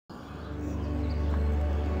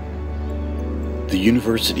the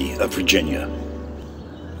University of Virginia.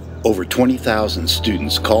 Over 20,000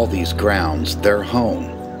 students call these grounds their home.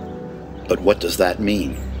 But what does that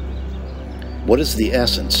mean? What is the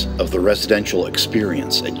essence of the residential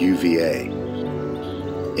experience at UVA?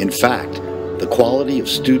 In fact, the quality of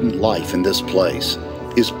student life in this place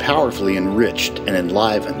is powerfully enriched and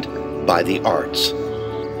enlivened by the arts.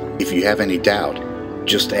 If you have any doubt,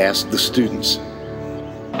 just ask the students.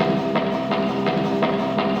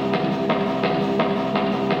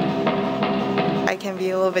 I can be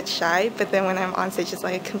a little bit shy, but then when I'm on stage, it's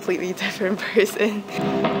like a completely different person.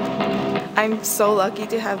 I'm so lucky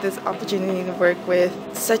to have this opportunity to work with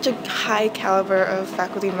such a high caliber of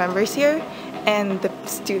faculty members here, and the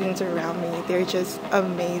students around me, they're just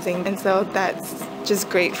amazing. And so that's just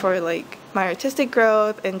great for like my artistic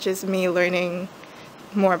growth and just me learning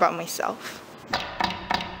more about myself.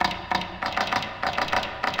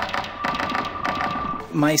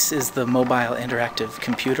 MICE is the Mobile Interactive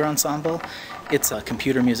Computer Ensemble. It's a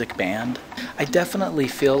computer music band. I definitely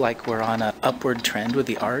feel like we're on an upward trend with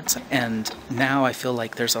the arts, and now I feel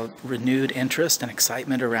like there's a renewed interest and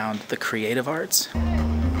excitement around the creative arts.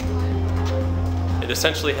 It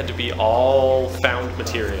essentially had to be all found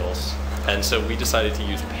materials, and so we decided to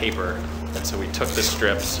use paper. And so we took the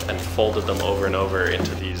strips and folded them over and over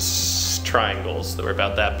into these triangles that were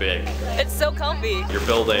about that big. It's so comfy. Your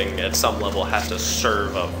building at some level has to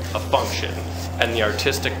serve a function, and the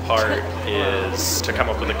artistic part is to come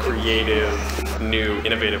up with a creative, new,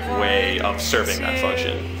 innovative way of serving that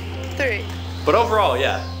function. 3. But overall,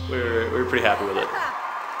 yeah, we were pretty happy with it.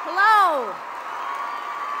 Hello!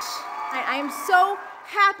 I am so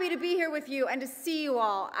happy to be here with you and to see you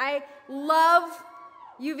all. I love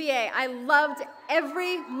UVA. I loved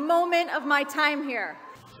every moment of my time here.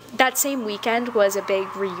 That same weekend was a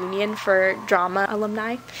big reunion for drama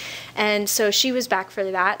alumni, and so she was back for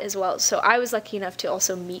that as well. So I was lucky enough to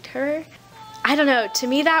also meet her. I don't know, to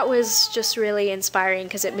me that was just really inspiring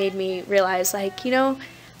because it made me realize, like, you know,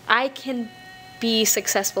 I can be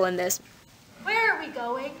successful in this. Where are we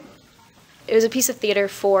going? It was a piece of theater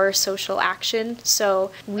for social action,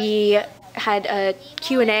 so we had a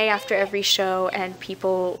Q&A after every show, and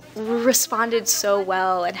people responded so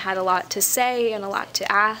well and had a lot to say and a lot to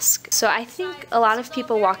ask. So I think a lot of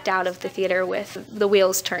people walked out of the theater with the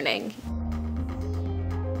wheels turning.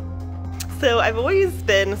 So I've always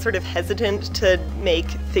been sort of hesitant to make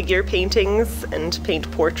figure paintings and paint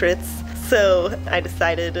portraits. So I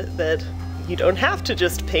decided that you don't have to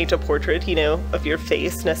just paint a portrait, you know, of your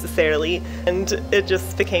face necessarily. And it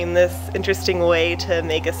just became this interesting way to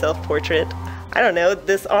make a self-portrait. I don't know,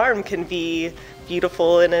 this arm can be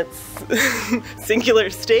beautiful in its singular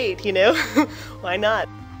state, you know? Why not?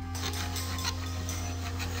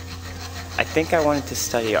 I think I wanted to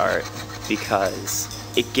study art because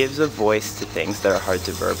it gives a voice to things that are hard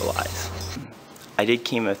to verbalize. I did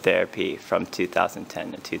chemotherapy from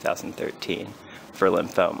 2010 to 2013 for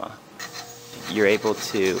lymphoma. You're able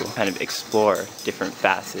to kind of explore different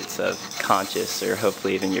facets of conscious or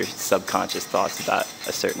hopefully even your subconscious thoughts about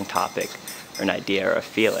a certain topic or an idea or a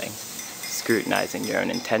feeling, scrutinizing your own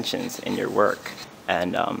intentions in your work.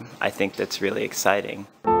 And I think that's really exciting.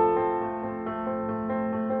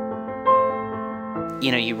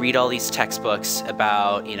 You know, you read all these textbooks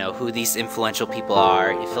about, you know, who these influential people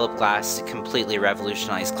are. Philip Glass completely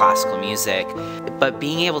revolutionized classical music. But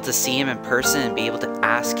being able to see him in person and be able to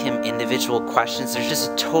ask him individual questions, there's just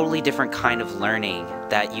a totally different kind of learning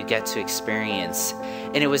that you get to experience.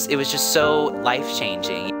 And it was just so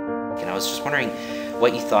life-changing. And I was just wondering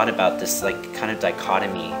what you thought about this, like, kind of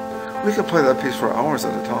dichotomy. We could play that piece for hours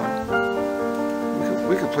at a time.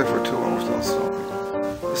 We could play for 2 hours non-stop.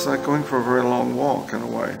 It's like going for a very long walk in a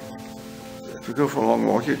way. If you go for a long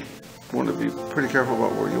walk, you want to be pretty careful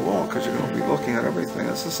about where you walk because you're going to be looking at everything.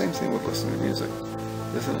 It's the same thing with listening to music,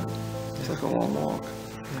 isn't it? It's like a long walk.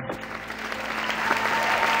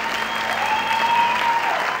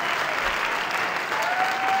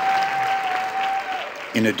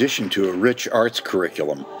 In addition to a rich arts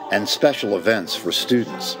curriculum and special events for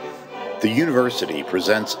students, the university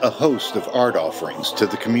presents a host of art offerings to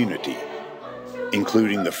the community,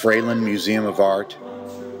 including the Fralin Museum of Art,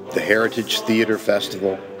 the Heritage Theater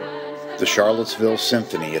Festival, the Charlottesville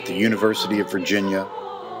Symphony at the University of Virginia,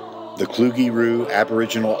 the Kluge-Ruhe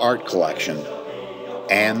Aboriginal Art Collection,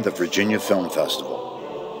 and the Virginia Film Festival.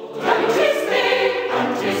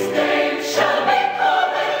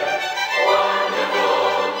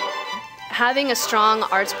 Having a strong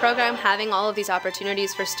arts program, having all of these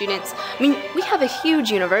opportunities for students, I mean, we have a huge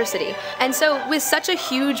university. And so with such a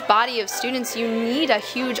huge body of students, you need a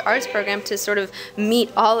huge arts program to sort of meet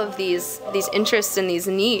all of these interests and these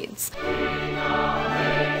needs.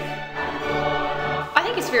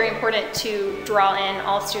 important to draw in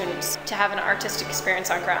all students to have an artistic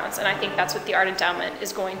experience on grounds, and I think that's what the Art Endowment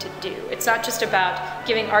is going to do. It's not just about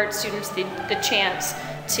giving art students the chance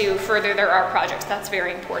to further their art projects. That's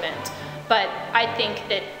very important. But I think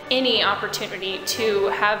that any opportunity to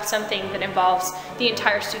have something that involves the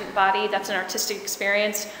entire student body, that's an artistic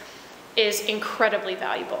experience, is incredibly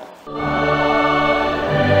valuable.